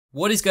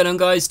What is going on,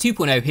 guys?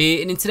 2.0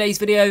 here, and in today's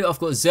video I've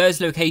got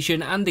Xur's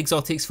location and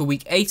exotics for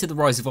week 8 of the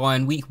Rise of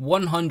Iron, week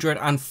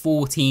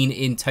 114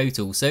 in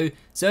total. So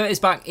Xur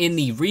is back in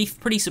the Reef.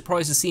 Pretty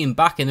surprised to see him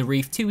back in the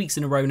Reef 2 weeks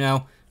in a row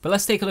now. But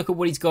let's take a look at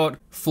what he's got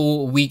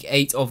for week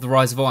 8 of the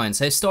Rise of Iron.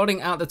 So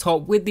starting at the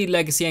top with the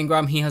Legacy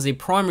Engram, he has a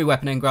primary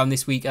weapon Engram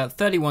this week at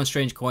 31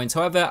 strange coins.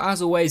 However,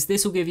 as always,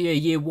 this will give you a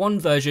year 1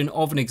 version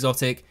of an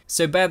exotic,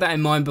 so bear that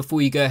in mind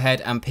before you go ahead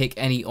and pick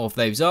any of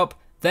those up.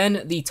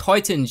 Then the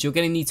Titans, you're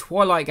getting the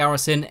Twilight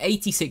Garrison,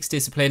 86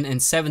 discipline and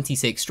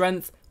 76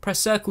 strength. Press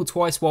circle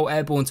twice while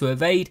airborne to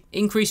evade.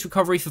 Increase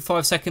recovery for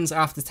 5 seconds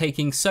after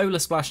taking solar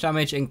splash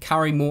damage and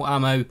carry more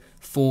ammo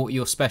for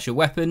your special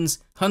weapons.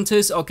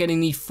 Hunters are getting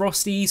the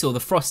Frosties or the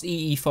Frost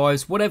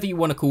EE5s, whatever you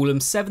want to call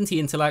them, 70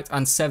 intellect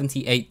and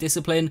 78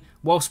 discipline.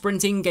 While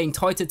sprinting, gain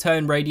tighter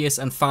turn radius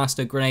and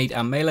faster grenade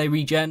and melee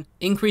regen.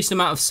 Increased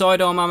amount of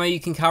sidearm ammo you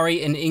can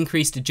carry and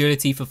increased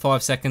agility for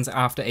 5 seconds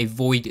after a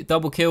void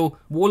double kill.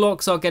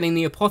 Warlocks are getting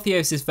the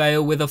Apotheosis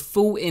Veil with a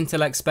full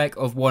intellect spec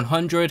of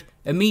 100.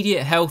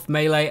 Immediate health,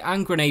 melee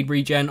and grenade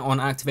regen on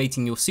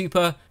activating your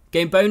super.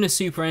 Gain bonus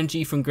super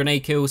energy from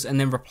grenade kills and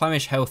then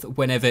replenish health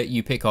whenever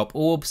you pick up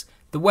orbs.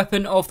 The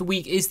weapon of the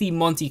week is the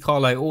Monte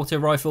Carlo auto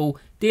rifle.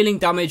 Dealing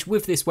damage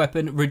with this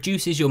weapon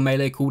reduces your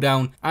melee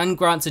cooldown and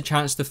grants a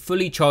chance to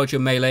fully charge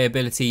your melee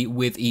ability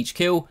with each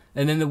kill.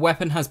 And then the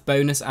weapon has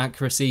bonus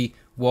accuracy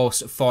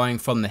whilst firing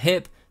from the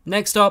hip.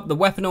 Next up, the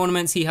weapon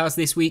ornaments he has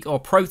this week are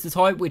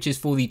Prototype, which is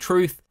for the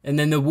Truth, and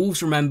then the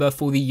Wolves Remember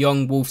for the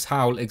Young Wolf's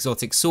Howl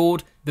exotic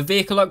sword. The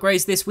vehicle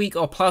upgrades this week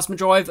are Plasma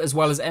Drive as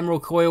well as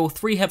Emerald Coil,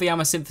 3 Heavy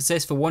Ammo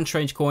Synthesis for 1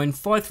 strange coin,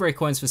 5 Thread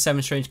Coins for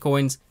 7 strange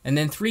coins, and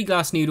then 3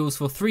 Glass Noodles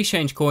for 3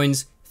 strange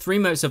coins, 3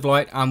 Motes of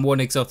Light and 1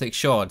 exotic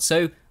shard.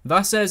 So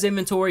that's Xur's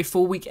inventory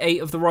for week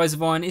 8 of the Rise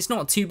of Iron. It's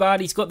not too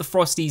bad. He's got the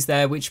Frosties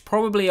there, which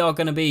probably are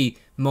going to be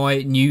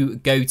my new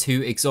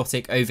go-to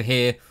exotic over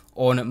here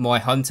on my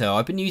hunter.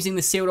 I've been using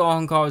the Sealed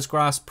Ahunkara's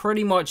Grasp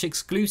pretty much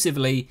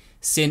exclusively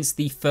since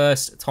the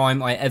first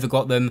time I ever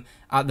got them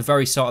at the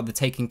very start of the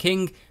Taken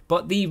King,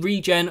 but the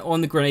regen on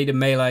the grenade and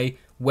melee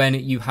when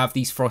you have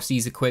these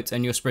Frosties equipped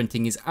and you're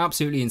sprinting is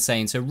absolutely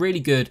insane, so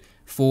really good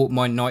for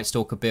my Night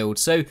Stalker build.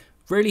 So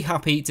really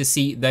happy to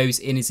see those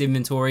in his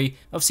inventory.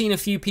 I've seen a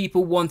few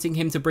people wanting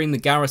him to bring the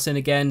Garrison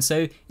again,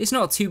 so it's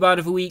not too bad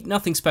of a week,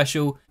 nothing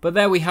special, but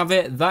there we have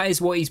it. That is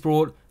what he's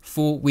brought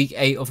for week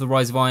 8 of the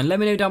Rise of Iron. Let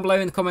me know down below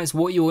in the comments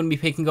what you're going to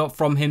be picking up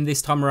from him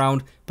this time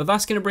around, but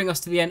that's going to bring us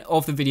to the end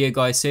of the video,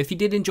 guys. So if you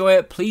did enjoy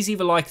it, please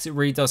leave a like as it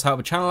really does help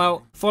the channel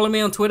out. Follow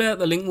me on Twitter,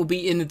 the link will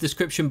be in the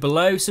description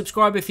below.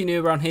 Subscribe if you're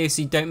new around here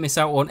so you don't miss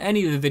out on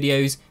any of the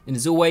videos, and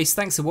as always,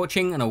 thanks for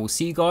watching and I will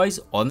see you guys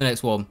on the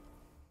next one.